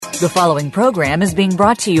The following program is being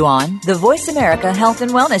brought to you on the Voice America Health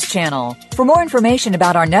and Wellness Channel. For more information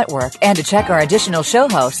about our network and to check our additional show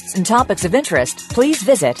hosts and topics of interest, please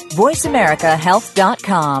visit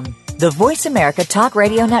voiceamericahealth.com. The Voice America Talk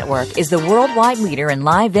Radio Network is the worldwide leader in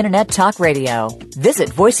live Internet talk radio. Visit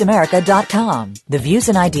voiceamerica.com. The views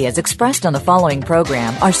and ideas expressed on the following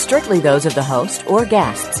program are strictly those of the host or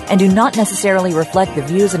guests and do not necessarily reflect the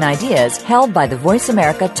views and ideas held by the Voice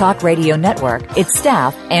America Talk Radio Network, its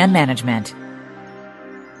staff, and management.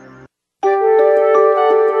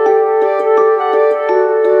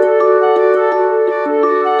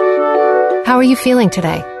 How are you feeling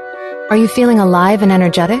today? Are you feeling alive and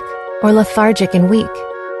energetic? Or lethargic and weak?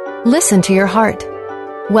 Listen to your heart.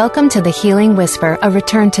 Welcome to the Healing Whisper, a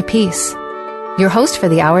return to peace. Your host for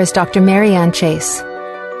the hour is Dr. Marianne Chase.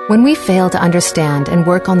 When we fail to understand and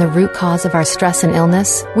work on the root cause of our stress and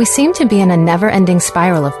illness, we seem to be in a never-ending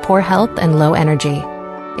spiral of poor health and low energy.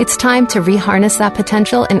 It's time to reharness that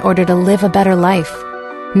potential in order to live a better life.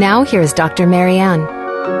 Now, here's Dr. Marianne.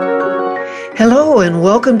 Hello and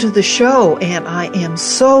welcome to the show, and I am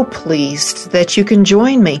so pleased that you can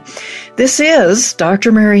join me. This is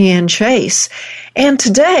Dr. Marianne Chase, and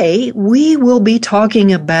today we will be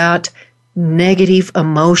talking about negative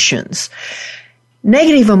emotions.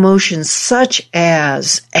 Negative emotions such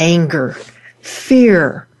as anger,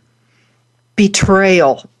 fear,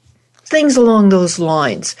 betrayal, things along those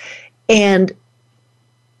lines. And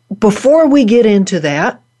before we get into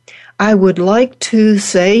that, I would like to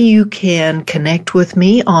say you can connect with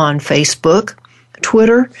me on Facebook,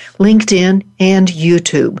 Twitter, LinkedIn, and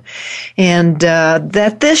YouTube. And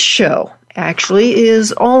that this show actually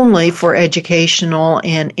is only for educational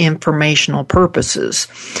and informational purposes.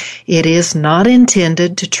 It is not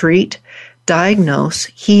intended to treat, diagnose,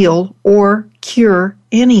 heal, or cure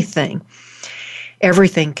anything.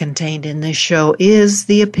 Everything contained in this show is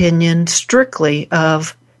the opinion strictly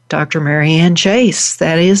of Dr. Marianne Chase,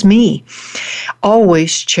 that is me.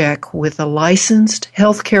 Always check with a licensed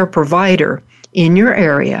healthcare provider in your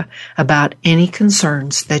area about any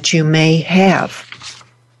concerns that you may have.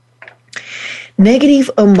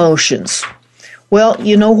 Negative emotions. Well,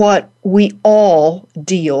 you know what? We all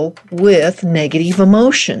deal with negative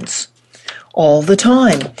emotions all the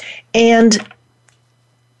time. And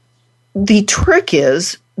the trick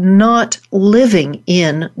is not living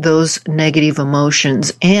in those negative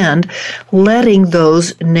emotions and letting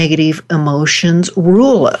those negative emotions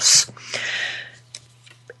rule us.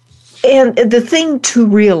 And the thing to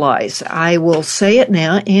realize, I will say it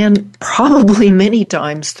now and probably many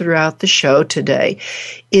times throughout the show today,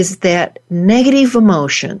 is that negative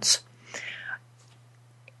emotions,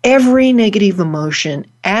 every negative emotion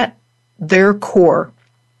at their core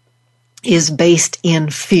is based in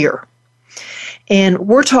fear. And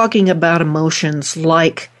we're talking about emotions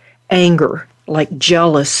like anger, like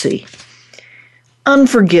jealousy,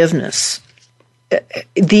 unforgiveness,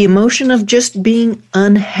 the emotion of just being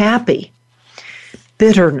unhappy,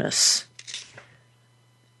 bitterness.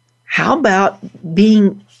 How about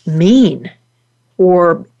being mean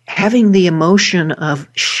or having the emotion of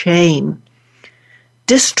shame,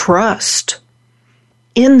 distrust,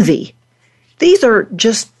 envy? These are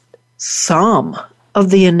just some of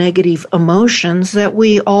the negative emotions that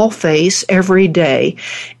we all face every day.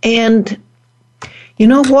 And you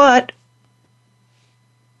know what?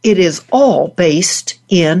 It is all based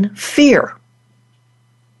in fear.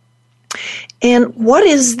 And what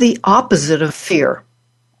is the opposite of fear?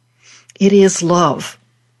 It is love.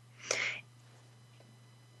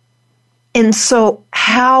 And so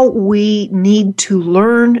how we need to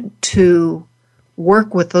learn to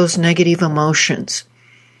work with those negative emotions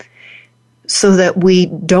so that we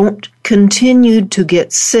don't continue to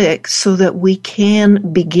get sick, so that we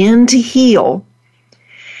can begin to heal.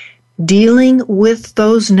 Dealing with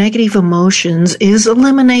those negative emotions is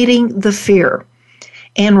eliminating the fear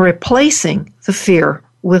and replacing the fear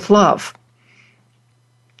with love,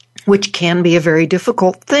 which can be a very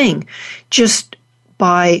difficult thing just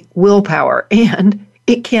by willpower, and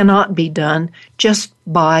it cannot be done just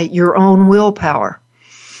by your own willpower.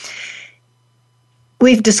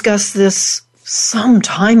 We've discussed this some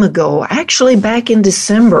time ago, actually back in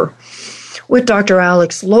December, with Dr.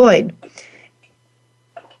 Alex Lloyd,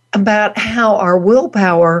 about how our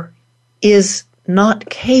willpower is not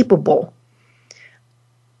capable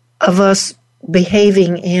of us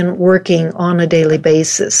behaving and working on a daily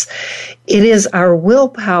basis. It is our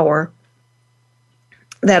willpower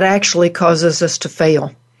that actually causes us to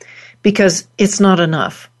fail because it's not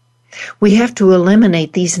enough. We have to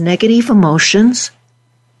eliminate these negative emotions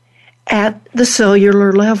at the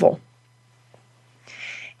cellular level.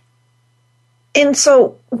 And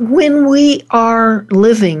so when we are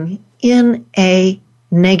living in a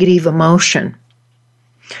negative emotion,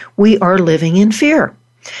 we are living in fear.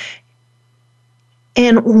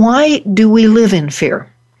 And why do we live in fear?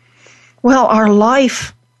 Well, our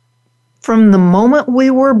life, from the moment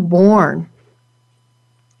we were born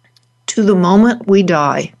to the moment we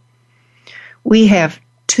die, we have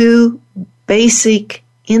two basic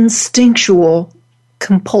instinctual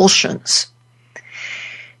compulsions.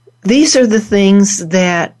 These are the things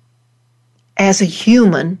that, as a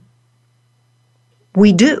human,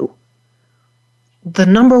 we do. The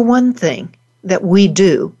number one thing that we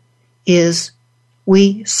do is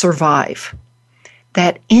we survive.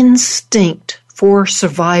 That instinct for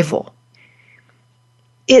survival,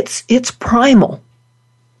 it's primal.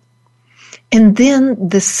 And then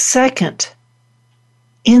the second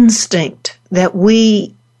instinct that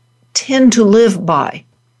we tend to live by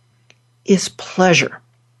is pleasure.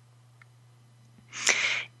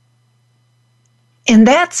 And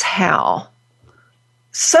that's how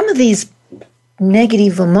some of these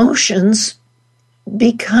negative emotions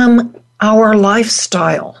become our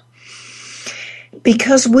lifestyle,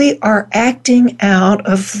 because we are acting out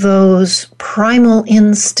of those primal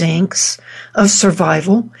instincts of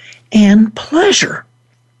survival and pleasure,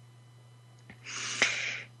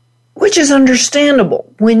 which is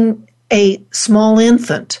understandable. When a small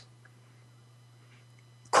infant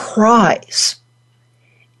cries,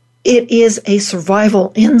 it is a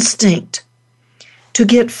survival instinct to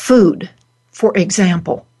get food, for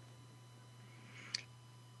example.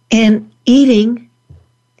 And eating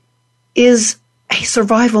is a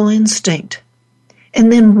survival instinct.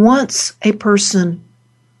 And then once a person,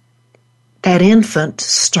 that infant,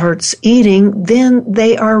 starts eating, then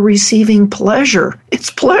they are receiving pleasure.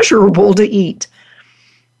 It's pleasurable to eat.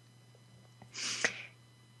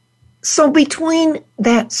 So between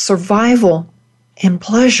that survival and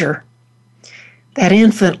pleasure, that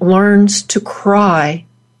infant learns to cry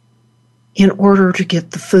in order to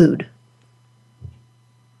get the food.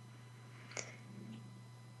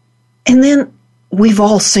 And then we've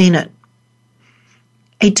all seen it.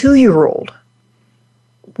 A 2-year-old,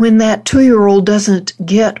 when that 2-year-old doesn't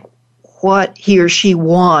get what he or she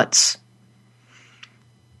wants,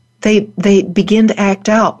 they begin to act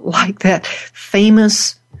out like that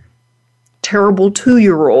famous, terrible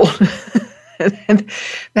 2-year-old. And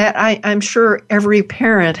that I'm sure every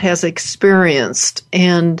parent has experienced,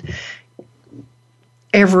 and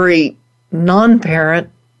every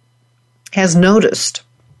non-parent has noticed.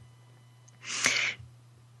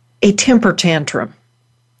 A temper tantrum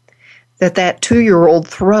that 2-year-old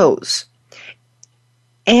throws.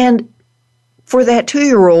 And for that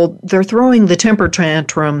 2-year-old, they're throwing the temper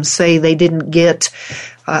tantrum, say they didn't get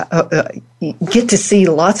to see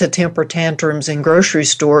lots of temper tantrums in grocery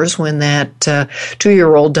stores when that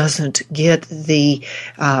 2-year-old doesn't get the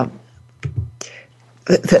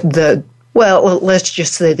well, let's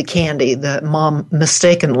just say the candy. The mom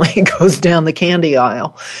mistakenly goes down the candy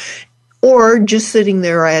aisle. Or just sitting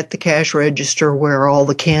there at the cash register where all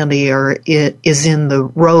the candy is in the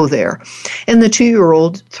row there. And the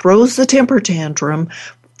 2-year-old throws the temper tantrum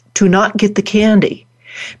to not get the candy,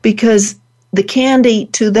 because the candy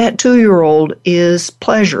to that 2-year-old is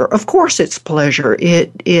pleasure. Of course it's pleasure.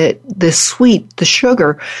 The sweet, the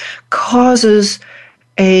sugar, causes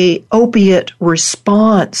a opiate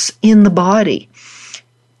response in the body.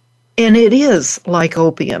 And it is like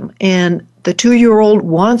opium. And the 2-year-old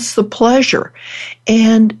wants the pleasure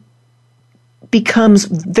and becomes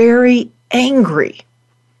very angry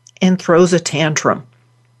and throws a tantrum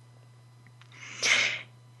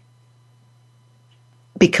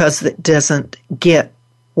because it doesn't get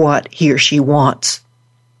what he or she wants.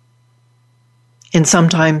 And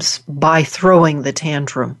sometimes by throwing the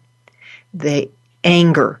tantrum, they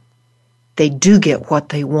do get what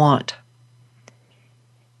they want.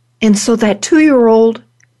 And so that 2-year-old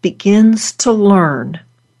begins to learn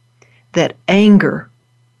that anger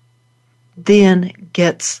then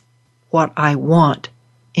gets what I want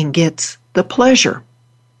and gets the pleasure.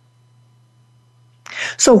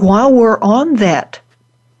 So while we're on that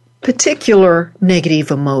particular negative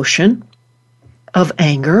emotion of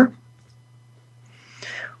anger,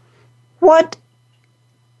 what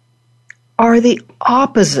are the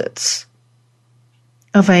opposites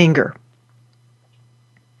of anger?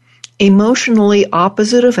 Emotionally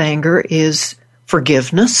opposite of anger is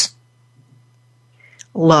forgiveness,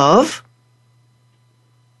 love,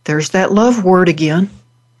 there's that love word again,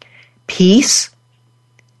 peace,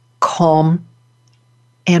 calm,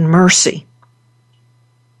 and mercy.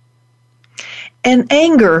 And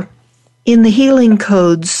anger in the healing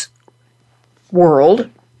codes world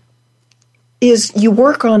is you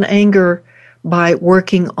work on anger by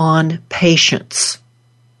working on patience.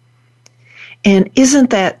 And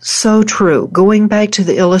isn't that so true? Going back to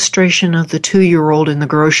the illustration of the 2-year-old in the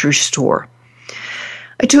grocery store.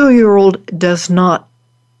 A 2-year-old does not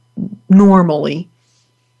normally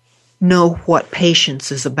know what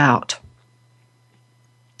patience is about.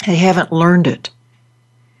 They haven't learned it.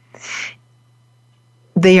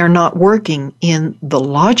 They are not working in the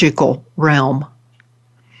logical realm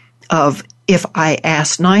of if I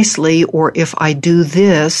ask nicely or if I do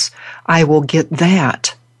this, I will get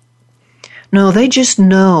that. No, they just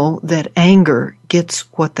know that anger gets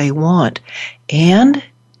what they want. And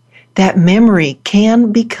that memory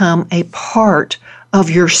can become a part of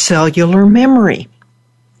your cellular memory.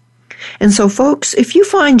 And so, folks, if you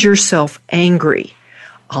find yourself angry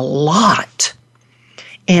a lot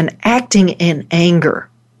and acting in anger,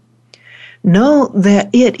 know that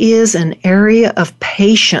it is an area of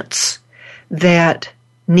patience that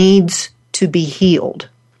needs to be healed.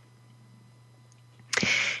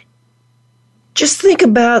 Just think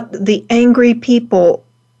about the angry people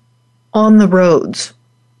on the roads,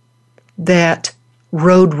 that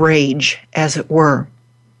road rage, as it were.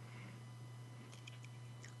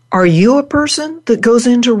 Are you a person that goes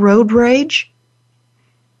into road rage?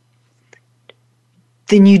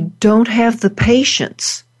 Then you don't have the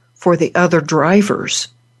patience for the other drivers,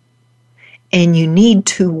 and you need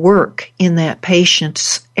to work in that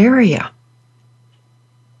patience area.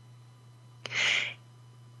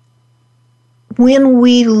 When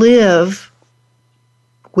we live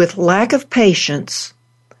with lack of patience,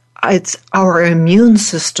 it's our immune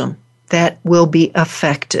system that will be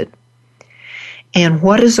affected. And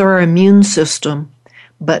what is our immune system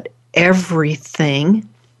but everything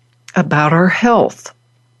about our health?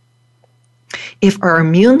 If our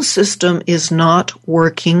immune system is not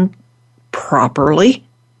working properly,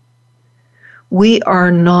 we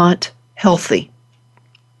are not healthy.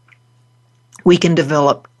 We can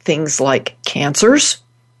develop things like cancers,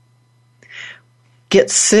 get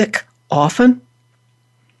sick often,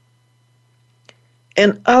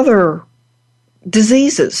 and other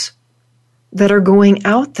diseases that are going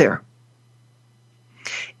out there.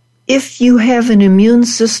 If you have an immune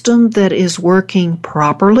system that is working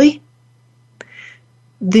properly,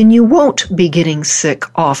 then you won't be getting sick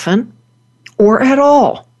often or at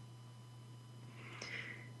all.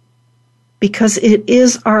 Because it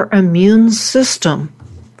is our immune system.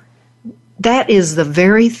 That is the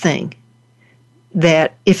very thing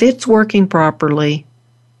that if it's working properly,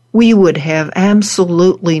 we would have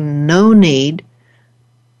absolutely no need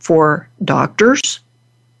for doctors,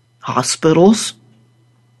 hospitals,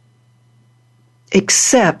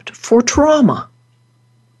 except for trauma.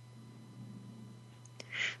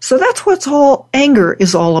 So that's what all anger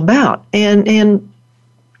is all about. And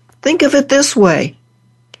think of it this way.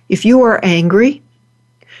 If you are angry,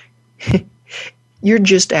 you're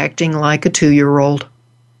just acting like a 2-year-old.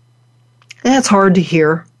 That's hard to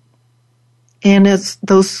hear. And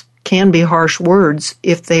those can be harsh words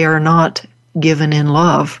if they are not given in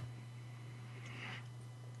love.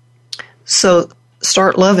 So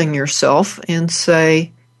start loving yourself and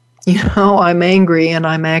say, I'm angry and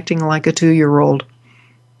I'm acting like a 2-year-old.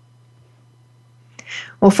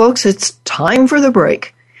 Well, folks, it's time for the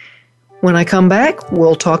break. When I come back,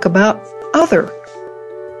 we'll talk about other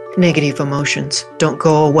negative emotions. Don't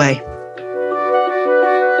go away.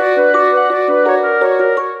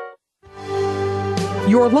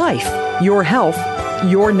 Your life, your health,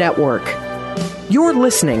 your network. You're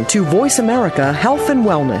listening to Voice America Health and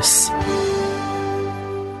Wellness.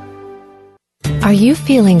 Are you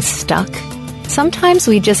feeling stuck? Sometimes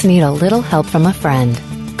we just need a little help from a friend.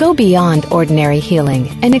 Go beyond ordinary healing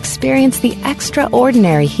and experience the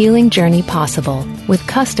extraordinary healing journey possible with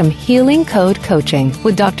custom Healing Code coaching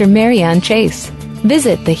with Dr. Marianne Chase.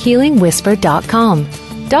 Visit thehealingwhisper.com.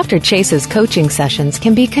 Dr. Chase's coaching sessions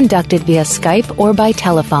can be conducted via Skype or by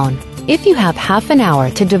telephone. If you have half an hour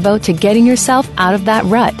to devote to getting yourself out of that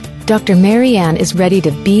rut, Dr. Marianne is ready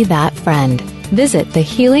to be that friend. Visit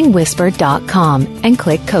thehealingwhisper.com and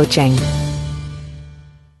click coaching.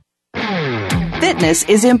 Fitness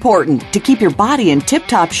is important to keep your body in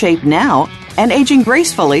tip-top shape now and aging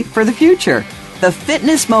gracefully for the future. The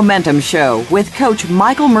Fitness Momentum Show with Coach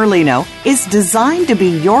Michael Merlino is designed to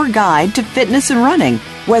be your guide to fitness and running,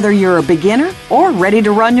 whether you're a beginner or ready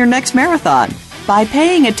to run your next marathon. By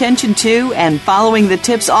paying attention to and following the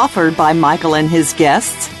tips offered by Michael and his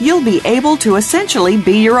guests, you'll be able to essentially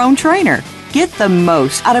be your own trainer. Get the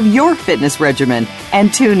most out of your fitness regimen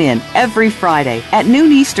and tune in every Friday at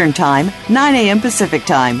noon Eastern Time, 9 a.m. Pacific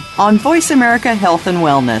Time on Voice America Health and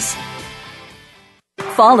Wellness.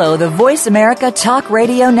 follow the Voice America Talk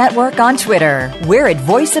Radio Network on Twitter. We're at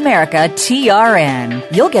Voice America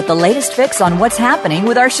TRN. You'll get the latest fix on what's happening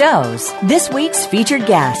with our shows, this week's featured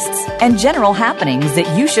guests, and general happenings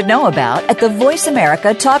that you should know about at the Voice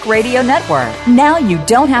America Talk Radio Network. Now you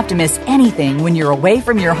don't have to miss anything when you're away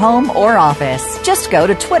from your home or office. Just go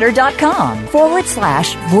to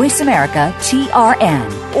twitter.com/Voice America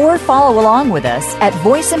TRN or follow along with us at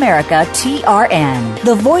Voice America TRN,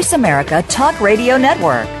 the Voice America Talk Radio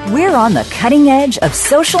Network. We're on the cutting edge of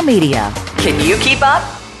social media. Can you keep up?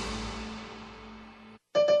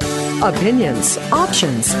 Opinions,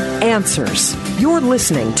 options, answers. You're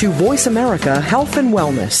listening to Voice America Health and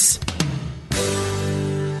Wellness.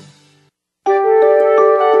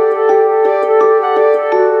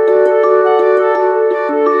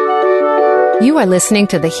 You are listening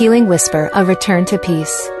to The Healing Whisper, A Return to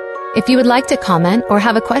Peace. If you would like to comment or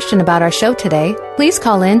have a question about our show today, please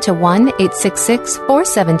call in to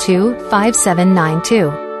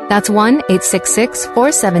 1-866-472-5792. That's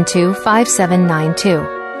 1-866-472-5792.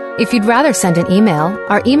 If you'd rather send an email,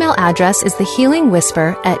 our email address is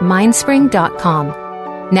thehealingwhisper@mindspring.com.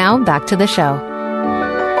 Now back to the show.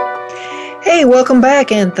 Hey, welcome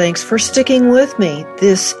back, and thanks for sticking with me.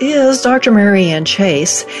 This is Dr. Marianne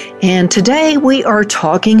Chase, and today we are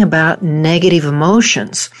talking about negative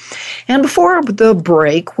emotions. And before the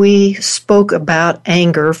break, we spoke about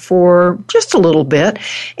anger for just a little bit,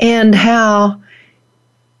 and how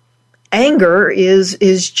anger is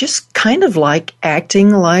just kind of like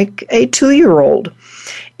acting like a 2-year-old.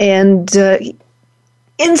 And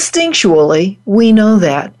instinctually, we know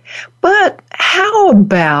that. But how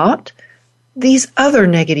about these other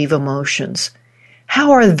negative emotions?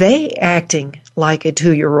 How are they acting like a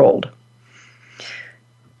 2-year-old?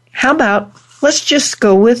 How about, let's just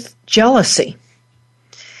go with jealousy.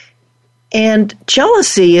 And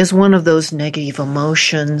jealousy is one of those negative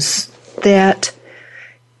emotions that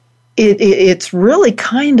it's really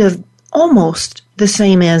kind of almost the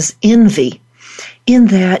same as envy, in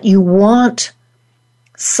that you want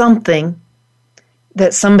something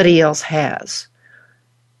that somebody else has.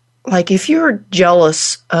 Like if you're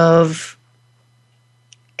jealous of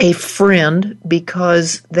a friend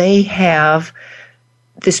because they have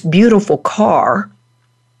this beautiful car,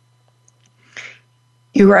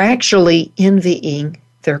 you're actually envying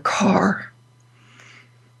their car.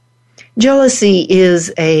 Jealousy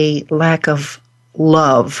is a lack of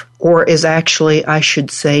love, or is actually, I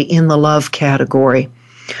should say, in the love category,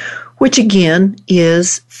 which again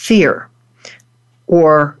is fear,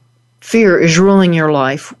 or fear is ruling your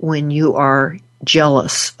life when you are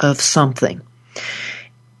jealous of something.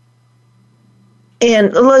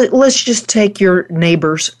 And let's just take your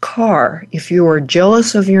neighbor's car. If you are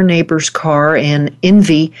jealous of your neighbor's car and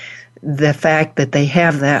envy the fact that they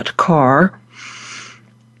have that car,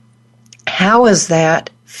 how is that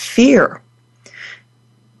fear?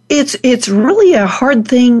 It's really a hard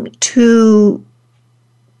thing to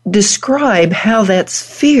describe how that's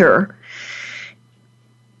fear.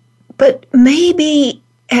 But maybe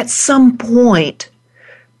at some point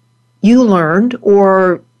you learned,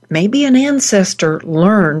 or maybe an ancestor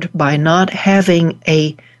learned by not having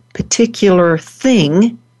a particular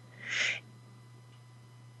thing,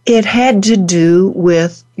 it had to do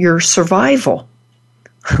with your survival.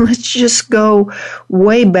 Let's just go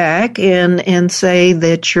way back and say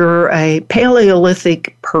that you're a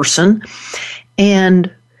Paleolithic person and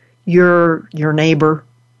your neighbor,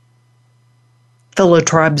 fellow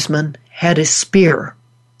tribesman, had a spear,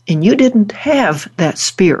 and you didn't have that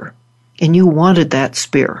spear, and you wanted that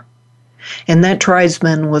spear. And that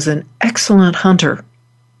tribesman was an excellent hunter.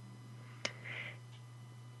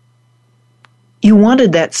 You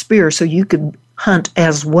wanted that spear so you could hunt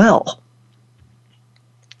as well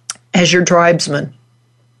as your tribesman.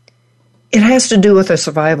 It has to do with a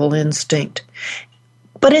survival instinct.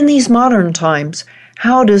 But in these modern times,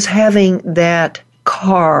 how does having that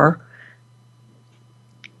car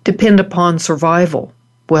depend upon survival?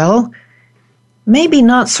 Well, maybe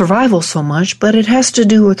not survival so much, but it has to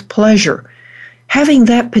do with pleasure. Having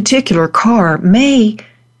that particular car may,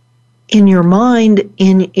 in your mind,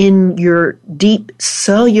 in your deep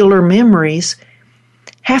cellular memories,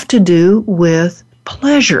 have to do with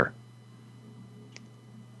pleasure.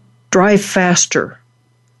 Drive faster.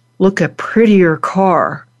 Look, a prettier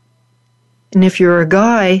car. And if you're a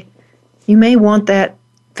guy, you may want that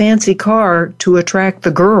fancy car to attract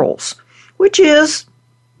the girls, which is,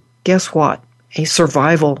 guess what, a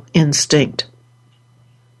survival instinct.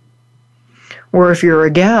 Or if you're a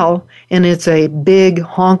gal and it's a big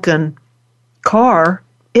honkin' car,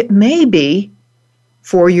 it may be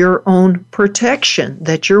for your own protection,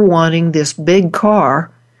 that you're wanting this big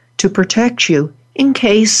car to protect you in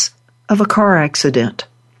case of a car accident.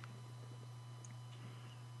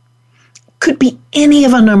 Could be any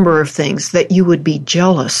of a number of things that you would be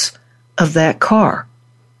jealous of that car.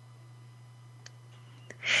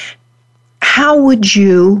 How would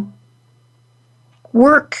you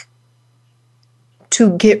work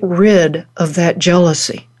to get rid of that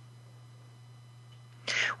jealousy?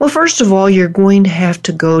 Well, first of all, you're going to have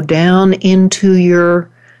to go down into your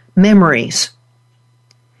memories.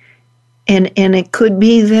 And it could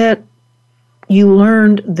be that you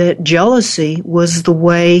learned that jealousy was the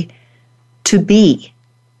way to be.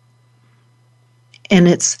 And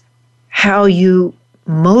it's how you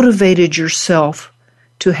motivated yourself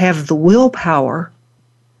to have the willpower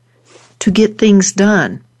to get things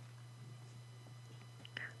done.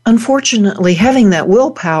 Unfortunately, having that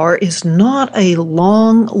willpower is not a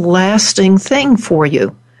long-lasting thing for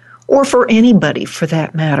you, or for anybody for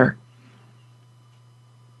that matter.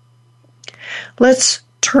 Let's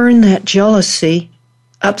turn that jealousy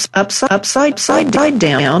upside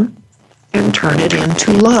down and turn it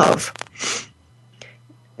into love.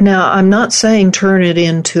 Now, I'm not saying turn it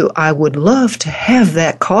into, I would love to have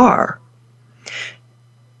that car.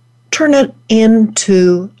 Turn it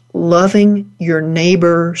into loving your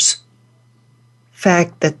neighbor's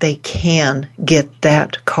fact that they can get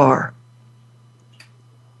that car.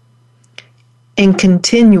 And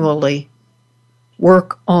continually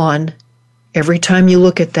work on, every time you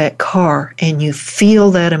look at that car and you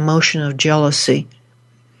feel that emotion of jealousy,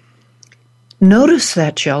 notice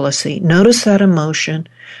that jealousy, notice that emotion,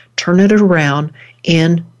 turn it around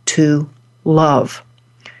into love.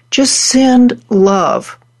 Just send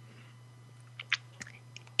love.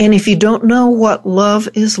 And if you don't know what love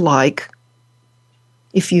is like,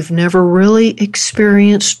 if you've never really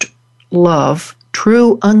experienced love,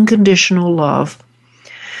 true unconditional love,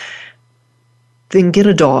 then get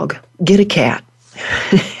a dog, get a cat.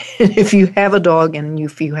 If you have a dog and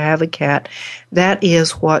if you have a cat, that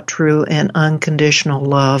is what true and unconditional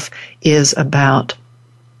love is about.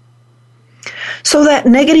 So that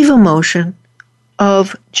negative emotion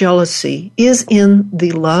of jealousy is in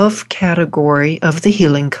the love category of the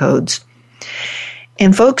healing codes.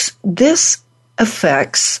 And folks, this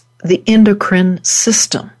affects the endocrine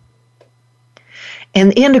system.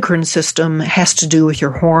 And the endocrine system has to do with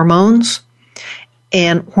your hormones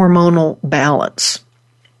and hormonal balance.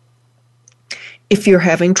 If you're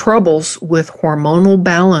having troubles with hormonal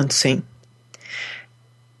balancing,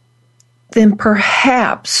 then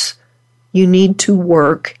perhaps you need to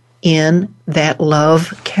work in that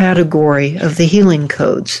love category of the healing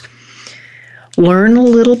codes. Learn a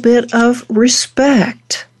little bit of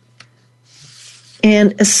respect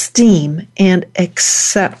and esteem and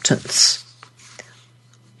acceptance.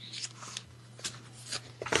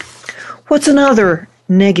 What's another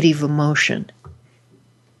negative emotion?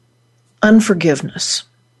 Unforgiveness.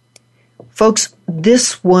 Folks,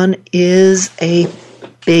 this one is a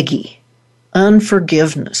biggie.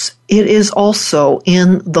 Unforgiveness. It is also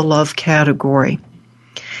in the love category.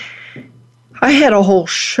 I had a whole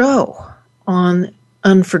show on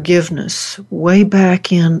unforgiveness way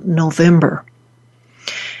back in November.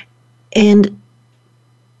 And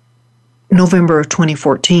November of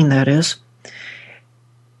 2014, that is.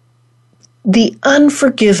 The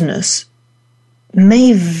unforgiveness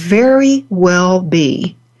may very well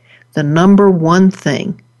be the number one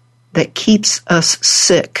thing that keeps us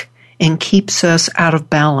sick and keeps us out of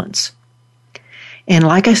balance. And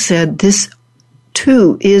like I said, this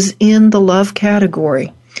too is in the love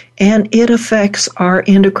category, and it affects our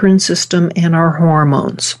endocrine system and our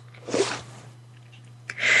hormones.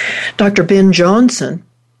 Dr. Ben Johnson,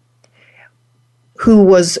 who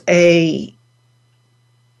was a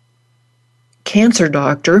cancer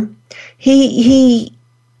doctor, he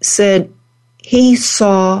said he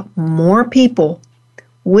saw more people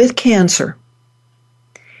with cancer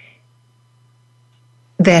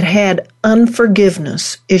that had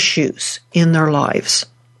unforgiveness issues in their lives.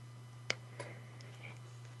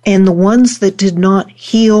 And the ones that did not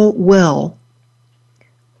heal well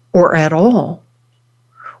or at all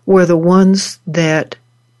were the ones that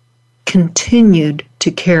continued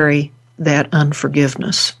to carry that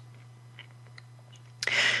unforgiveness.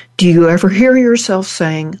 Do you ever hear yourself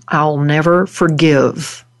saying, I'll never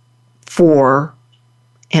forgive for,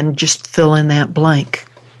 and just fill in that blank?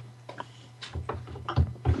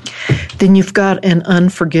 Then you've got an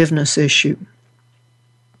unforgiveness issue.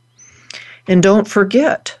 And don't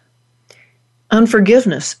forget,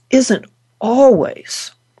 unforgiveness isn't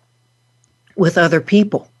always with other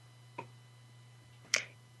people.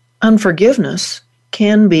 Unforgiveness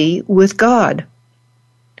can be with God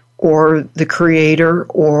or the Creator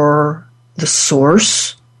or the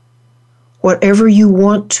Source, whatever you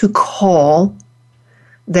want to call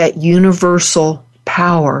that universal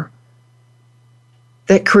power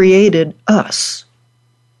that created us.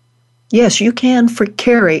 Yes, you can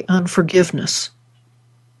carry unforgiveness.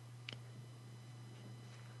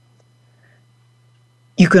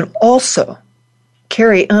 You can also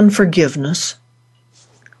carry unforgiveness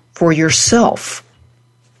for yourself.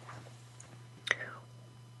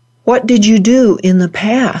 What did you do in the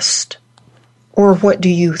past? Or what do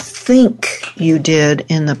you think you did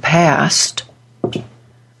in the past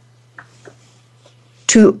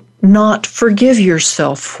to not forgive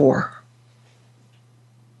yourself for?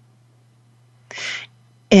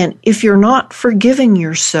 And if you're not forgiving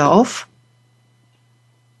yourself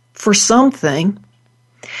for something,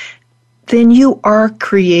 then you are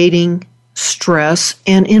creating stress,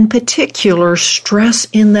 and in particular, stress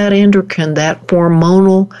in that endocrine, that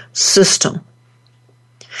hormonal system.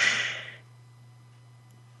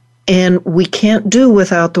 And we can't do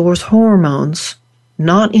without those hormones,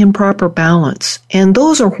 not in proper balance. And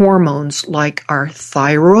those are hormones like our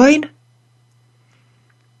thyroid,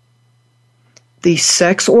 the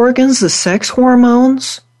sex organs, the sex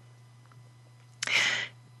hormones,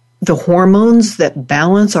 the hormones that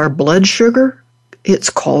balance our blood sugar.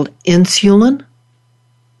 It's called insulin.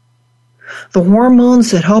 The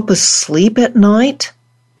hormones that help us sleep at night.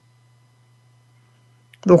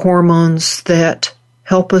 The hormones that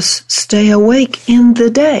help us stay awake in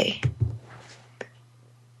the day.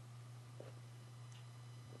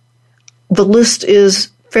 The list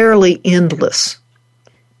is fairly endless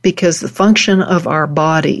because the function of our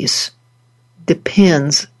bodies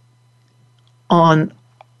depends on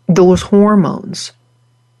those hormones.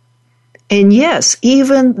 And yes,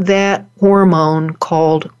 even that hormone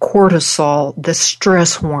called cortisol, the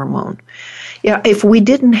stress hormone. Yeah, if we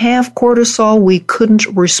didn't have cortisol, we couldn't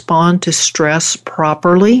respond to stress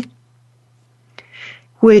properly,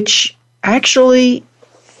 which actually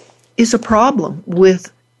is a problem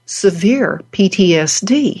with severe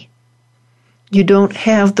PTSD. You don't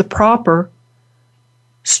have the proper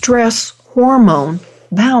stress hormone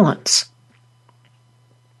balance.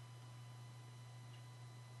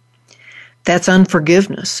 That's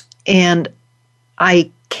unforgiveness. And I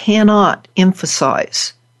cannot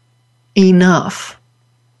emphasize enough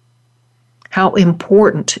how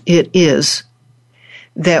important it is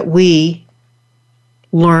that we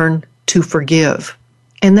learn to forgive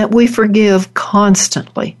and that we forgive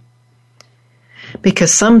constantly.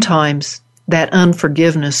 Because sometimes that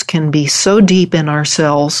unforgiveness can be so deep in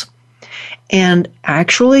ourselves and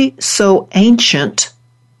actually so ancient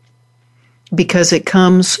because it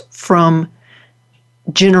comes from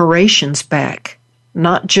generations back,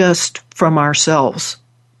 not just from ourselves,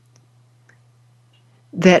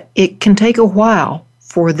 that it can take a while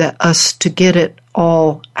for us to get it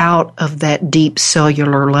all out of that deep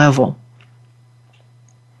cellular level.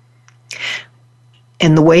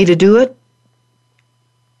 And the way to do it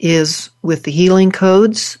is with the healing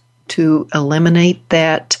codes to eliminate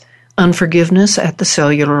that unforgiveness at the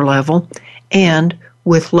cellular level, and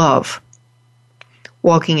with love.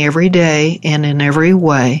 Walking every day and in every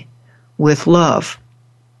way with love.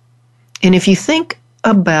 And if you think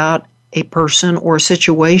about a person or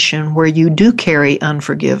situation where you do carry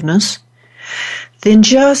unforgiveness, then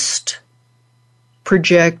just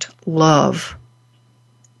project love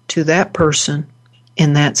to that person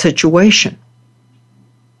in that situation.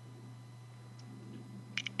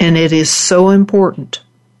 And it is so important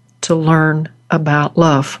to learn about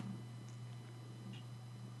love.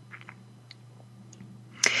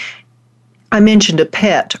 I mentioned a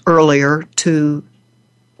pet earlier to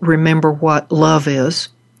remember what love is.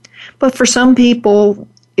 But for some people,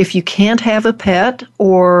 if you can't have a pet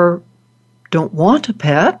or don't want a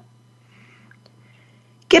pet,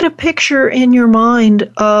 get a picture in your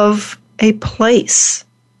mind of a place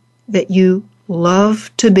that you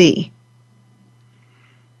love to be.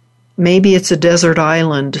 Maybe it's a desert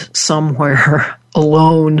island somewhere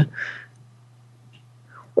alone.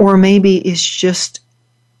 Or maybe it's just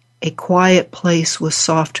a quiet place with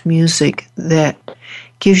soft music that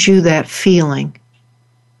gives you that feeling,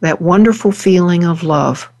 that wonderful feeling of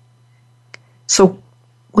love. So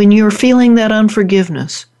when you're feeling that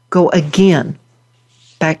unforgiveness, go again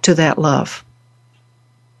back to that love.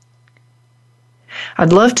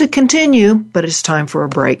 I'd love to continue, but it's time for a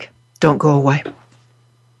break. Don't go away.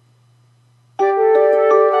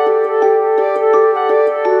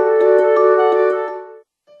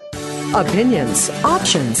 Opinions,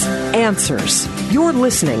 options, answers. You're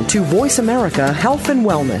listening to Voice America Health and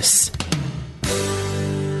Wellness.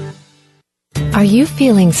 Are you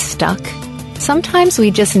feeling stuck? Sometimes we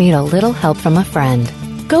just need a little help from a friend.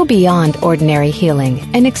 Go beyond ordinary healing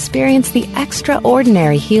and experience the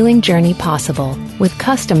extraordinary healing journey possible with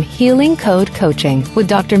custom Healing Code coaching with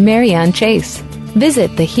Dr. Marianne Chase.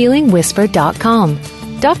 Visit thehealingwhisper.com.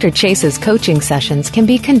 Dr. Chase's coaching sessions can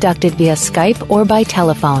be conducted via Skype or by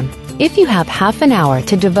telephone. If you have half an hour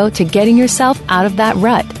to devote to getting yourself out of that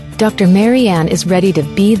rut, Dr. Marianne is ready to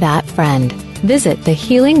be that friend. Visit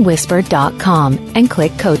thehealingwhisper.com and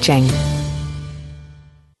click coaching.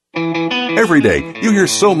 Every day, you hear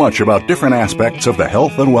so much about different aspects of the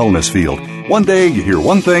health and wellness field. One day, you hear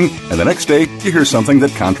one thing, and the next day, you hear something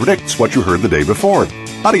that contradicts what you heard the day before.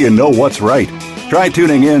 How do you know what's right? Try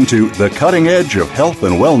tuning in to The Cutting Edge of Health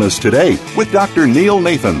and Wellness today with Dr. Neil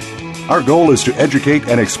Nathan. Our goal is to educate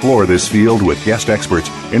and explore this field with guest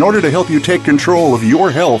experts in order to help you take control of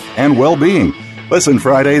your health and well-being. Listen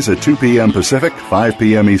Fridays at 2 p.m. Pacific, 5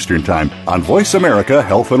 p.m. Eastern Time on Voice America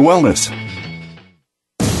Health and Wellness.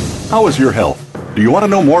 How is your health? Do you want to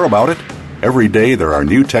know more about it? Every day there are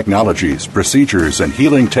new technologies, procedures, and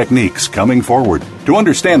healing techniques coming forward. To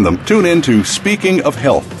understand them, tune in to Speaking of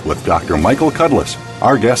Health with Dr. Michael Cudlis.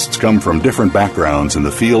 Our guests come from different backgrounds in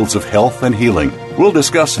the fields of health and healing. We'll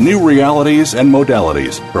discuss new realities and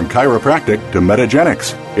modalities, from chiropractic to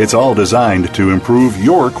metagenics. It's all designed to improve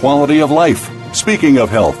your quality of life. Speaking of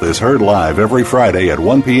Health is heard live every Friday at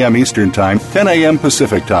 1 p.m. Eastern Time, 10 a.m.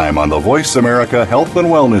 Pacific Time on the Voice America Health and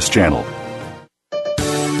Wellness Channel.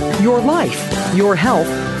 Your life, your health,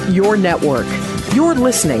 your network. You're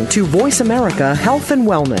listening to Voice America Health and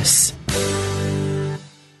Wellness.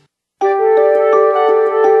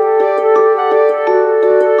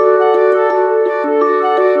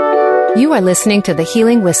 You are listening to The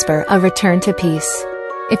Healing Whisper, A Return to Peace.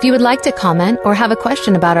 If you would like to comment or have a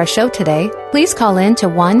question about our show today, please call in to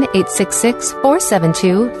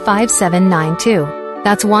 1-866-472-5792.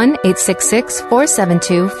 That's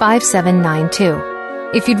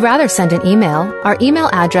 1-866-472-5792. If you'd rather send an email, our email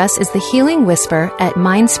address is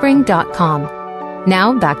thehealingwhisper@mindspring.com.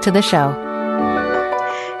 Now back to the show.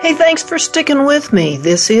 Hey, thanks for sticking with me.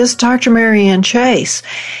 This is Dr. Marianne Chase.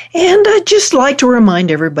 And I'd just like to remind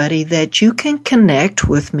everybody that you can connect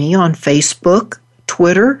with me on Facebook,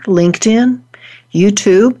 Twitter, LinkedIn,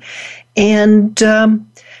 YouTube, and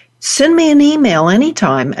send me an email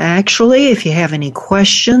anytime, actually, if you have any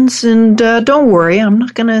questions. And don't worry, I'm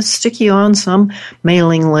not going to stick you on some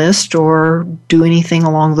mailing list or do anything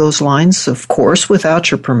along those lines, of course, without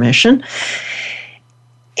your permission.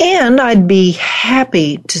 And I'd be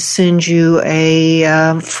happy to send you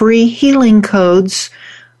a free Healing Codes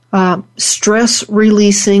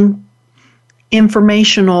stress-releasing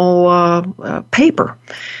informational paper.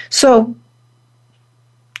 So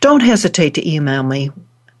don't hesitate to email me.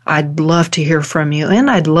 I'd love to hear from you, and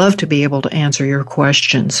I'd love to be able to answer your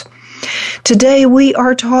questions. Today we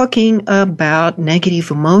are talking about negative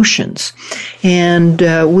emotions, and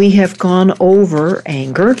we have gone over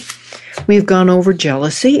anger. We've gone over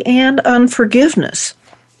jealousy and unforgiveness,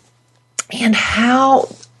 and how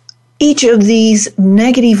each of these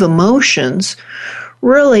negative emotions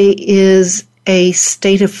really is a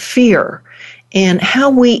state of fear, and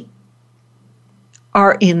how we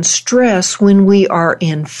are in stress when we are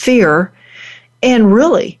in fear, and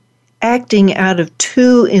really acting out of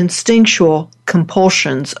two instinctual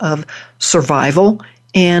compulsions of survival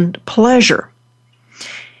and pleasure.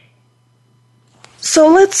 So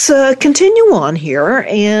let's continue on here,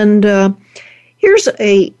 and here's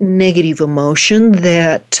a negative emotion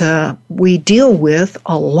that we deal with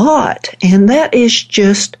a lot, and that is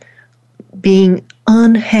just being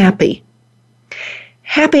unhappy.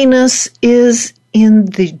 Happiness is in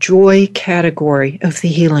the joy category of the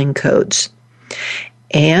Healing Codes.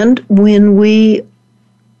 And when we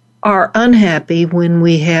are unhappy, when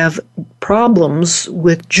we have problems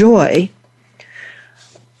with joy,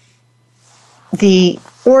 the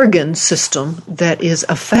organ system that is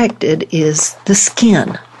affected is the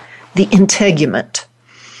skin, the integument.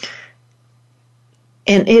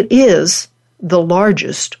 And it is the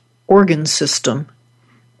largest organ system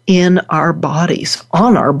in our bodies,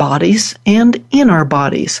 on our bodies, and in our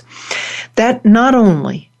bodies. That not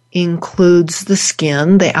only includes the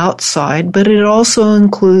skin, the outside, but it also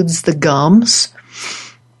includes the gums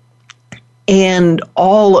and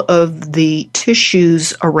all of the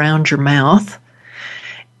tissues around your mouth.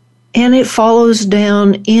 And it follows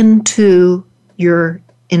down into your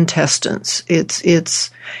intestines.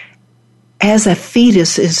 It's as a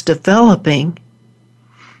fetus is developing,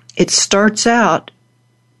 it starts out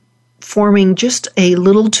forming just a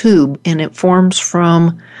little tube, and it forms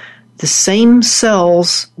from the same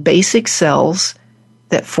cells, basic cells,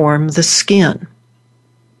 that form the skin.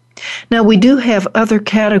 Now, we do have other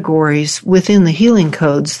categories within the healing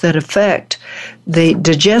codes that affect the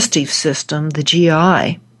digestive system, the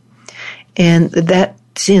GI, and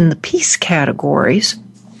that's in the peace categories,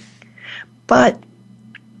 but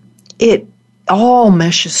it all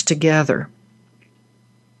meshes together.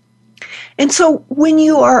 And so when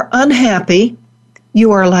you are unhappy,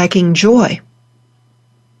 you are lacking joy.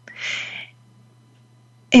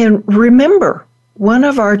 And remember, one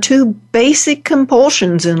of our two basic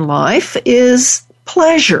compulsions in life is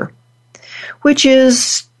pleasure, which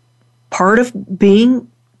is part of being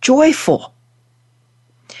joyful.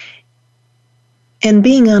 And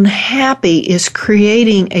being unhappy is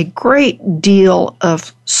creating a great deal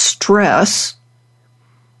of stress,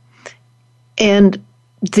 and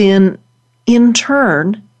then in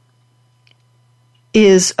turn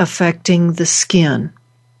is affecting the skin.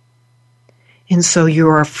 And so you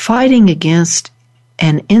are fighting against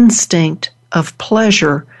an instinct of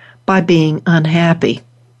pleasure by being unhappy.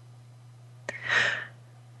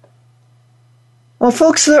 Well,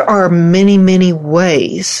 folks, there are many, many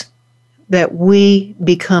ways that we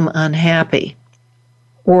become unhappy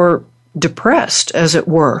or depressed, as it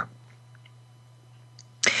were.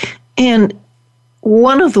 And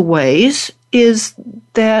one of the ways is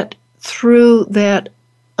that through that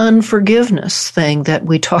unforgiveness thing that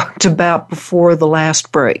we talked about before the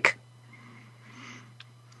last break.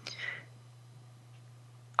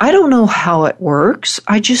 I don't know how it works.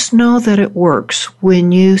 I just know that it works.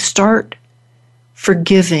 When you start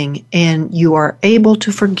forgiving and you are able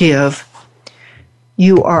to forgive,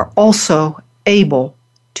 you are also able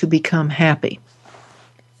to become happy.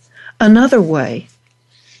 Another way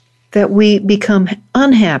that we become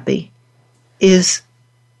unhappy is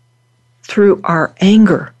through our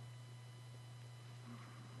anger.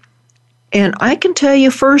 And I can tell you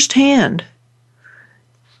firsthand,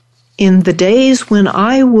 in the days when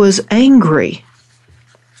I was angry,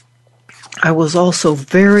 I was also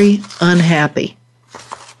very unhappy.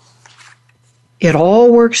 It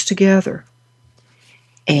all works together.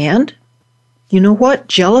 And you know what?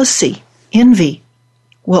 Jealousy, envy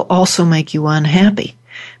will also make you unhappy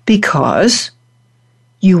because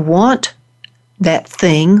you want that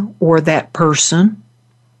thing or that person,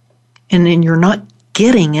 and then you're not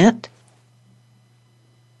getting it.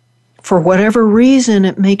 For whatever reason,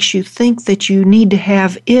 it makes you think that you need to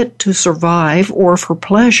have it to survive or for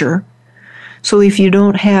pleasure. So if you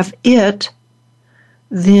don't have it,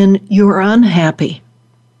 then you're unhappy.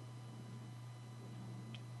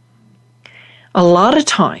 A lot of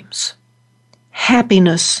times,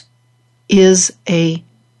 happiness is a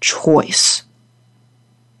choice.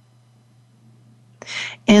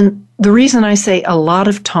 And the reason I say a lot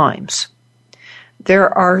of times,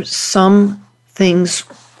 there are some things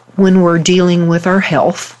when we're dealing with our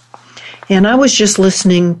health. And I was just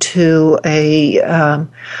listening to a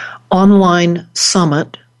online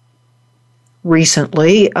summit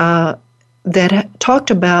recently that talked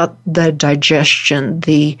about the digestion,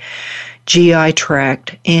 the GI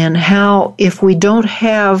tract, and how if we don't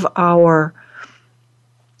have our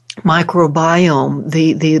microbiome,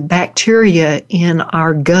 the bacteria in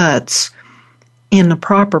our guts in the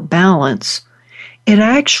proper balance, it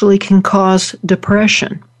actually can cause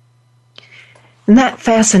depression. And that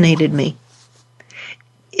fascinated me.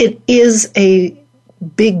 It is a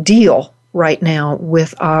big deal right now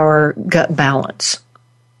with our gut balance.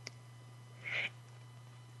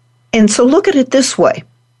 And so look at it this way.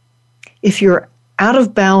 If you're out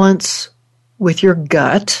of balance with your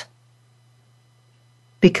gut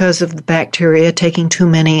because of the bacteria taking too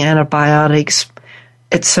many antibiotics,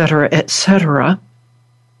 etc.,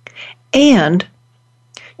 and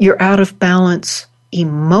you're out of balance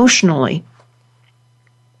emotionally,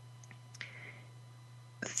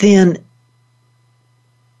 then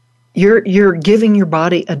you're giving your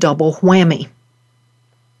body a double whammy.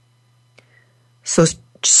 So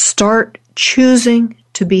start choosing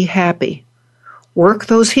to be happy. Work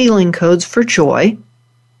those healing codes for joy.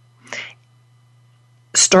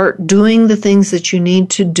 Start doing the things that you need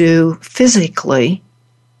to do physically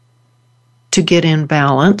to get in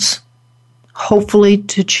balance. Hopefully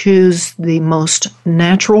to choose the most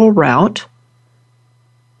natural route.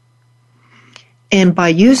 And by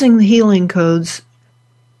using the healing codes,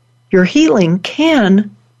 your healing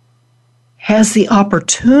has the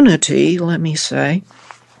opportunity, let me say,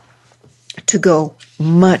 to go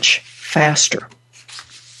much faster.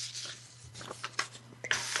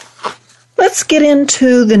 Let's get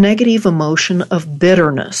into the negative emotion of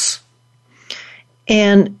bitterness.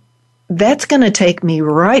 And that's going to take me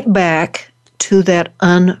right back to that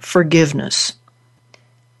unforgiveness.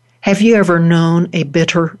 Have you ever known a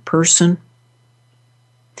bitter person?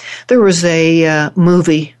 There was a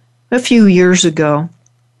movie a few years ago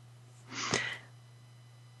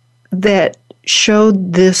that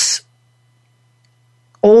showed this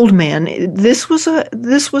old man. This was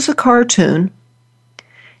a cartoon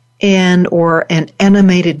or an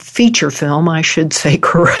animated feature film, I should say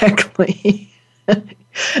correctly.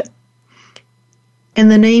 And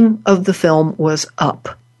the name of the film was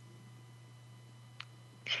Up.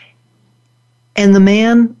 And the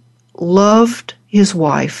man loved his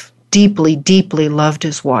wife, deeply, deeply loved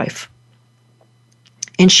his wife.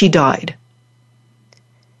 And she died.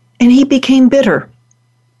 And he became bitter.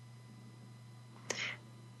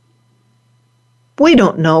 We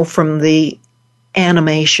don't know from the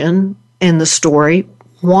animation and the story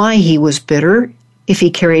why he was bitter, if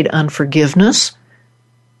he carried unforgiveness,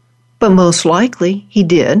 but most likely he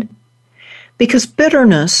did, because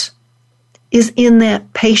bitterness is in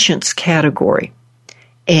that patience category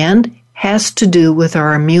and has to do with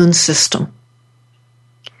our immune system.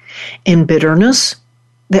 In bitterness,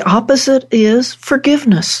 the opposite is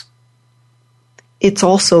forgiveness. It's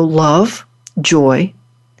also love, joy,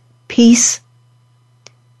 peace,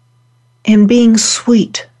 and being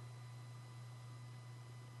sweet.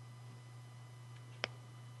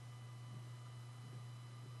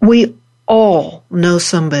 We all know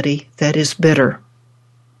somebody that is bitter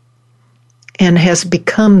and has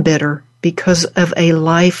become bitter because of a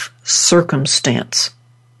life circumstance.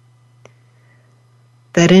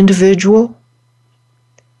 That individual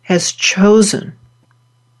has chosen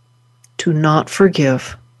to not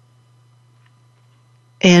forgive,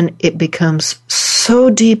 and it becomes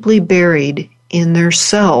so deeply buried in their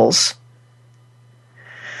cells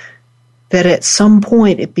that at some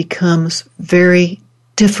point it becomes very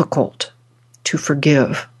difficult to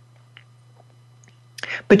forgive.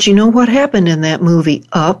 But you know what happened in that movie,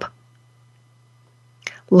 Up?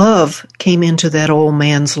 Love came into that old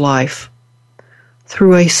man's life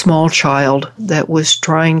through a small child that was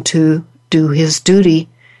trying to do his duty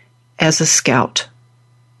as a scout.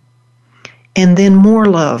 And then more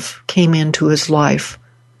love came into his life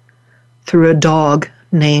through a dog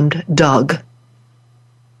named Doug.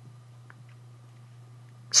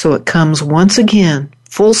 So it comes once again,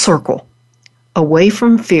 full circle, away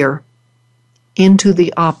from fear into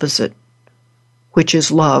the opposite, which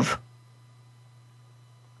is love.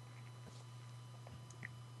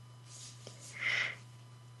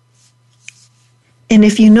 And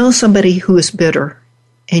if you know somebody who is bitter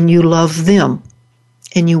and you love them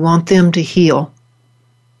and you want them to heal,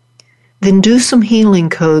 then do some healing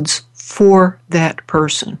codes for that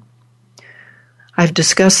person. I've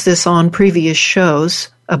discussed this on previous shows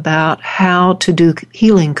about how to do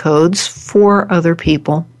healing codes for other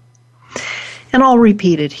people, and I'll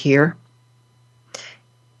repeat it here.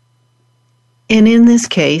 And in this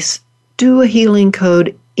case, do a healing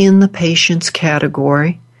code in the patience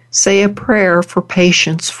category. Say a prayer for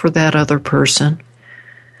patience for that other person.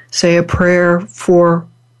 Say a prayer for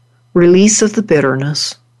release of the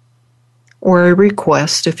bitterness, or a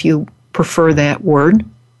request if you prefer that word.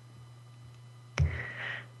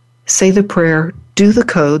 Say the prayer, do the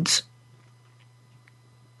codes,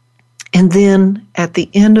 and then at the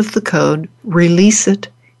end of the code, release it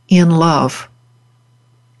in love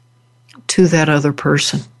to that other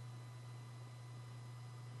person.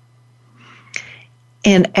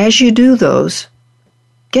 And as you do those,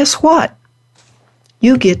 guess what?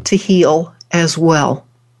 You get to heal as well.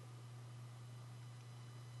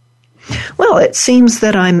 Well, it seems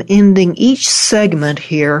that I'm ending each segment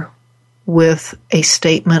here with a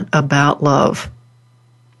statement about love.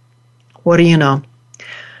 What do you know?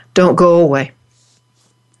 Don't go away.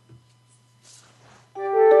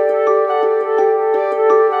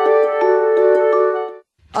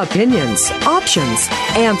 Opinions, options,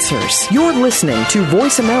 answers. You're listening to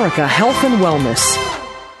Voice America Health and Wellness.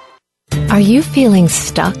 Are you feeling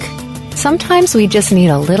stuck? Sometimes we just need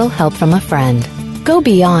a little help from a friend. Go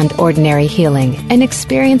beyond ordinary healing and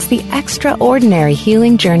experience the extraordinary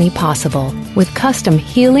healing journey possible with custom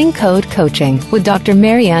Healing Code coaching with Dr.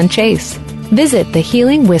 Marianne Chase. Visit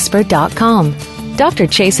thehealingwhisper.com. Dr.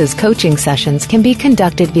 Chase's coaching sessions can be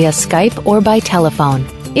conducted via Skype or by telephone.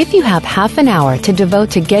 If you have half an hour to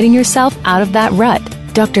devote to getting yourself out of that rut,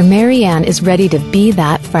 Dr. Marianne is ready to be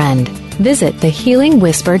that friend. Visit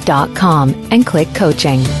thehealingwhisper.com and click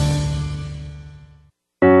coaching.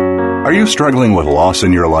 Are you struggling with loss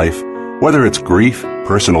in your life? Whether it's grief,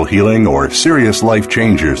 personal healing, or serious life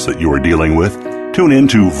changes that you are dealing with, tune in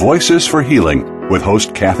to Voices for Healing with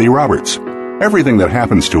host Kathy Roberts. Everything that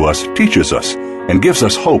happens to us teaches us and gives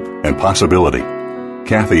us hope and possibility.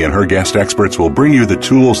 Kathy and her guest experts will bring you the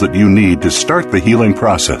tools that you need to start the healing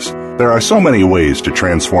process. There are so many ways to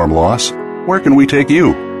transform loss. Where can we take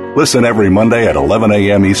you? Listen every Monday at 11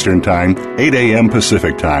 a.m. Eastern Time, 8 a.m.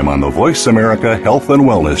 Pacific Time on the Voice America Health and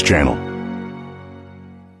Wellness Channel.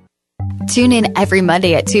 Tune in every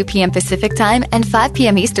Monday at 2 p.m. Pacific Time and 5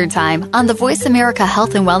 p.m. Eastern Time on the Voice America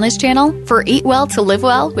Health and Wellness Channel for Eat Well to Live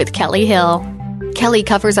Well with Kelly Hill. Kelly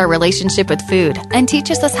covers our relationship with food and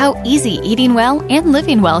teaches us how easy eating well and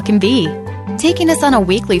living well can be, taking us on a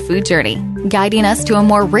weekly food journey, guiding us to a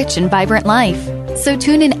more rich and vibrant life. So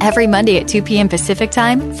tune in every Monday at 2 p.m. Pacific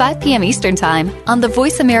Time, 5 p.m. Eastern Time on the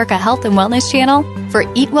Voice America Health and Wellness Channel for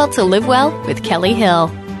Eat Well to Live Well with Kelly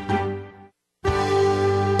Hill.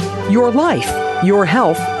 Your life, your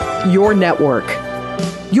health, your network.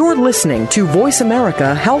 You're listening to Voice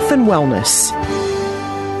America Health and Wellness.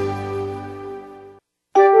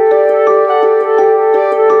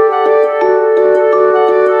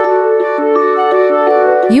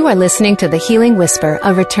 You are listening to The Healing Whisper,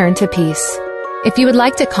 A Return to Peace. If you would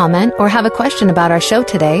like to comment or have a question about our show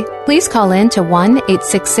today, please call in to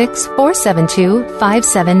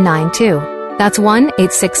 1-866-472-5792. That's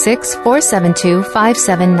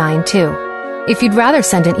 1-866-472-5792. If you'd rather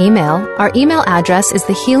send an email, our email address is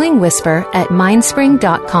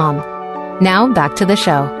thehealingwhisper@mindspring.com. Now back to the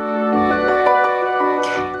show.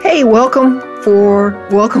 Hey, welcome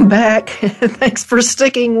back. Thanks for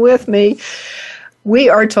sticking with me. We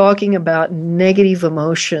are talking about negative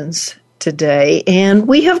emotions today, and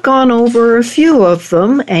we have gone over a few of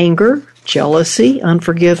them: anger, jealousy,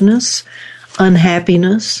 unforgiveness,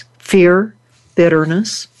 unhappiness, fear,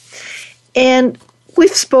 bitterness. And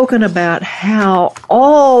we've spoken about how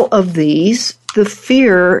all of these, the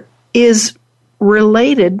fear is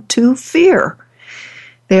related to fear.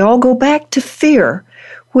 They all go back to fear,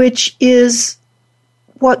 which is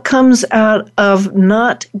what comes out of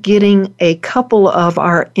not getting a couple of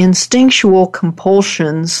our instinctual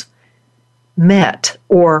compulsions met,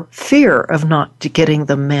 or fear of not getting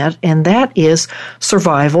them met, and that is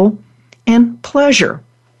survival and pleasure.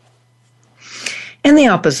 And the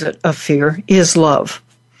opposite of fear is love.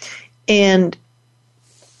 And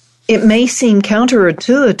it may seem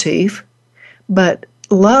counterintuitive, but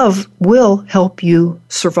love will help you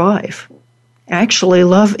survive. Actually,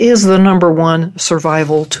 love is the number one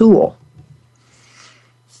survival tool.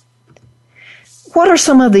 What are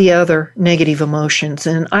some of the other negative emotions?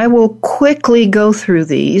 And I will quickly go through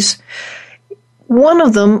these. One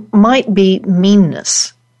of them might be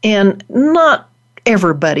meanness. And not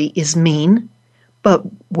everybody is mean, but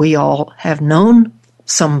we all have known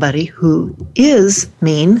somebody who is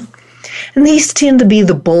mean. And these tend to be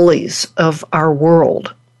the bullies of our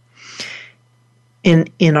world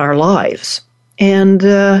in our lives. And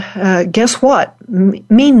guess what?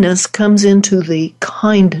 Meanness comes into the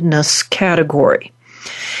kindness category.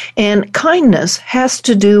 And kindness has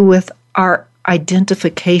to do with our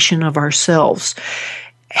identification of ourselves,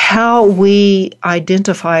 how we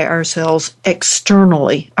identify ourselves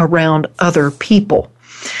externally around other people.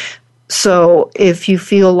 So if you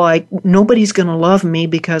feel like nobody's going to love me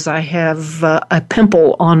because I have a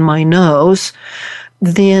pimple on my nose,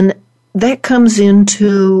 then that comes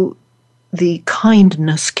into the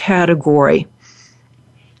kindness category.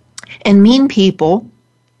 And mean people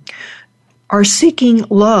are seeking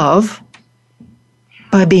love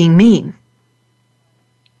by being mean.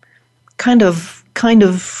 Kind of,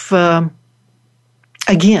 again,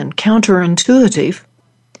 counterintuitive,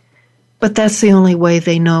 but that's the only way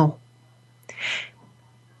they know.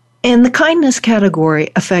 And the kindness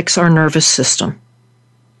category affects our nervous system.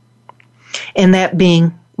 And that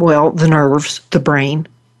being, well, the nerves, the brain.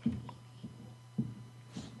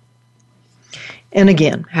 And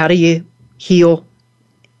again, how do you heal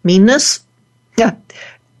meanness?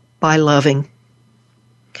 By loving.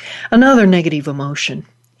 Another negative emotion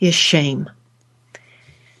is shame.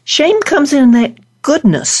 Shame comes in that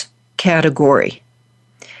goodness category,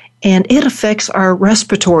 and it affects our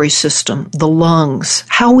respiratory system, the lungs,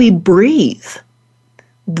 how we breathe.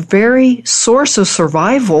 The very source of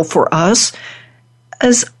survival for us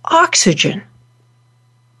is oxygen.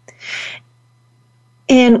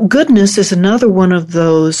 And goodness is another one of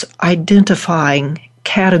those identifying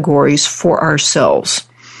categories for ourselves.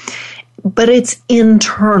 But it's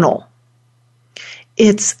internal.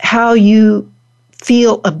 It's how you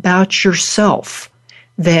feel about yourself,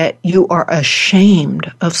 that you are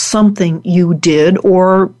ashamed of something you did,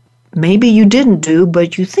 or maybe you didn't do,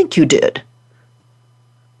 but you think you did.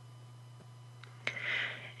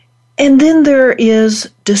 And then there is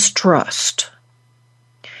distrust.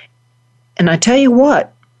 And I tell you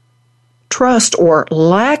what, distrust or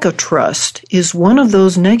lack of trust is one of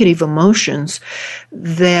those negative emotions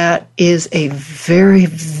that is a very,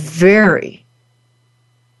 very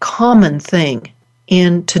common thing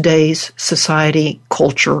in today's society,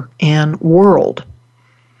 culture, and world.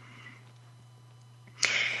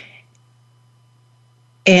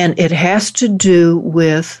 And it has to do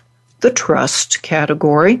with the trust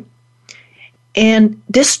category. And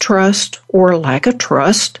distrust or lack of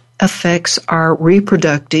trust affects our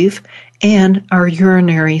reproductive and our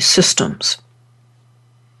urinary systems.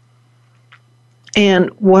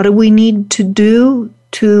 And what do we need to do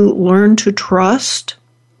to learn to trust?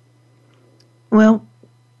 Well,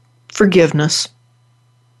 forgiveness,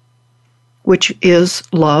 which is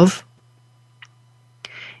love,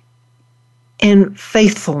 and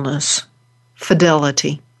faithfulness,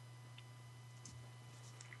 fidelity.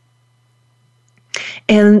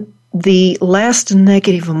 And the last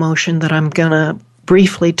negative emotion that I'm going to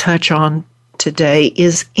briefly touch on today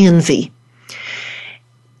is envy.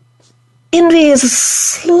 Envy is a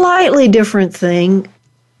slightly different thing,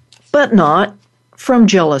 but not, from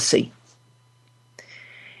jealousy.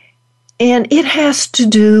 And it has to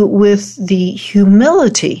do with the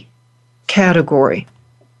humility category.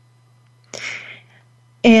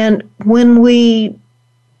 And when we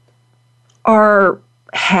are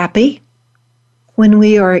happy, when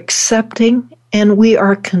we are accepting, and we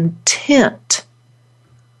are content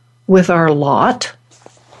with our lot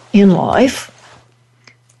in life,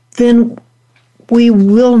 then we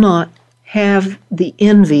will not have the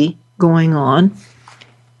envy going on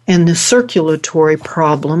and the circulatory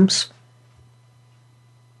problems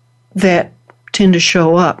that tend to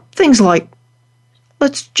show up. Things like,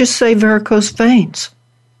 let's just say, varicose veins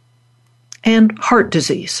and heart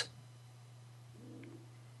disease.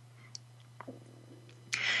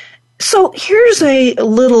 So here's a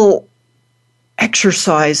little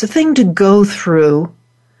exercise, a thing to go through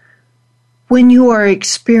when you are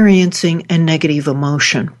experiencing a negative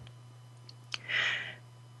emotion.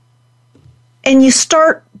 And you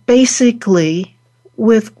start basically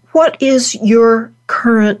with, what is your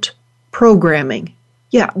current programming?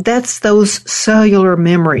 Yeah, that's those cellular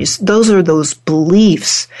memories. Those are those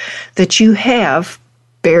beliefs that you have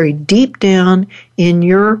buried deep down in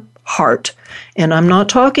your heart. And I'm not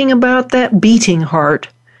talking about that beating heart.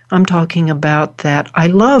 I'm talking about that I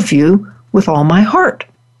love you with all my heart.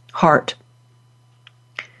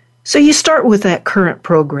 So you start with that current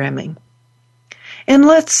programming. And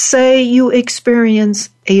let's say you experience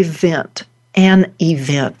an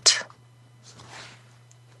event.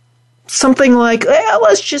 Something like,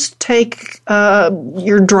 let's just take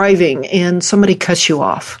you're driving and somebody cuts you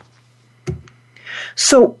off.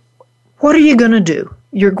 So what are you going to do?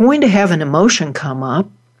 You're going to have an emotion come up.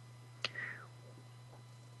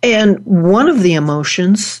 And one of the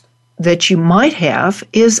emotions that you might have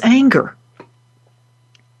is anger.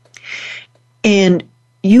 And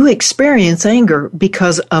you experience anger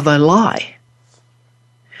because of a lie.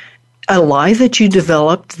 A lie that you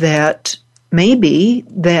developed that maybe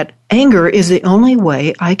that anger is the only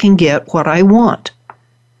way I can get what I want,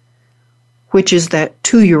 which is that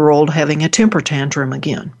 2-year-old having a temper tantrum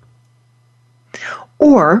again.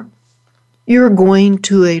 Or you're going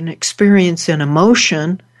to experience an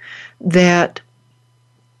emotion that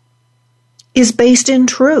is based in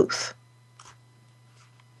truth.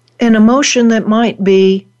 An emotion that might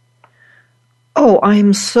be, oh,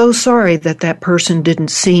 I'm so sorry that person didn't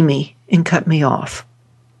see me and cut me off.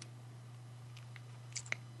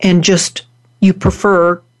 And just, you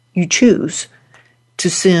choose to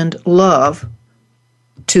send love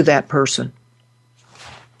to that person.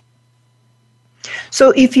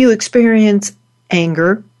 So if you experience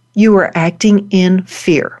anger, you are acting in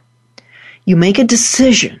fear. You make a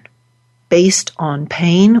decision based on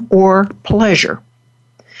pain or pleasure.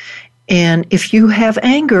 And if you have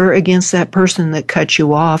anger against that person that cut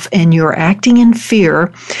you off and you're acting in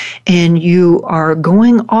fear and you are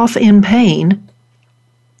going off in pain,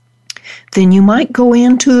 then you might go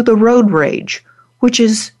into the road rage, which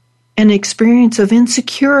is an experience of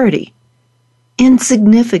insecurity,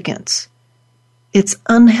 insignificance. It's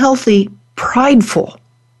unhealthy, prideful,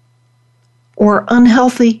 or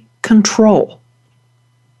unhealthy control.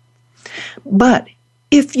 But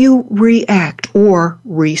if you react or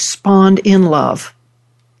respond in love,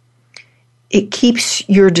 it keeps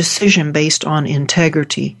your decision based on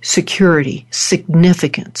integrity, security,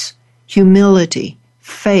 significance, humility,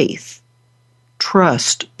 faith,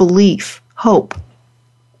 trust, belief, hope.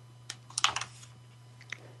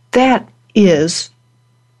 That is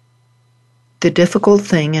the difficult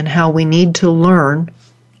thing and how we need to learn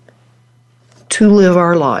to live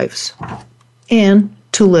our lives and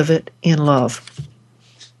to live it in love.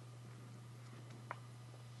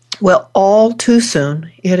 Well, all too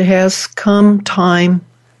soon, it has come time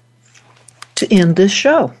to end this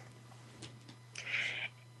show.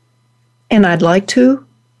 And I'd like to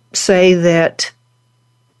say that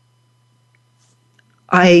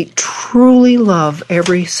I truly love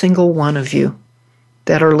every single one of you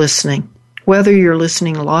that are listening, whether you're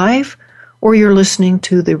listening live or you're listening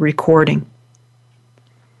to the recording.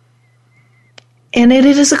 And it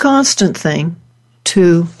is a constant thing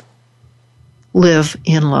to live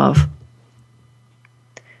in love.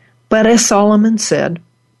 But as Solomon said,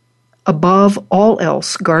 above all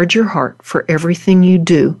else, guard your heart, for everything you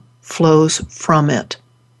do flows from it.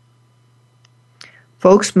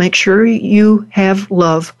 Folks, make sure you have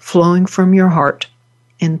love flowing from your heart,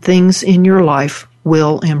 and things in your life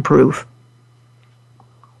will improve.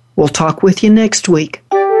 We'll talk with you next week.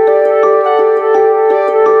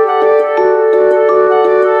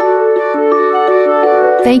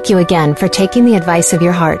 Thank you again for taking the advice of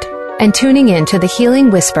your heart and tuning in to The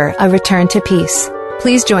Healing Whisper, A Return to Peace.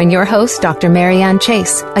 Please join your host, Dr. Marianne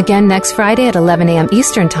Chase, again next Friday at 11 a.m.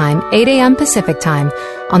 Eastern Time, 8 a.m. Pacific Time,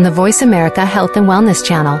 on the Voice America Health and Wellness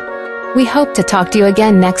Channel. We hope to talk to you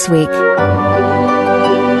again next week.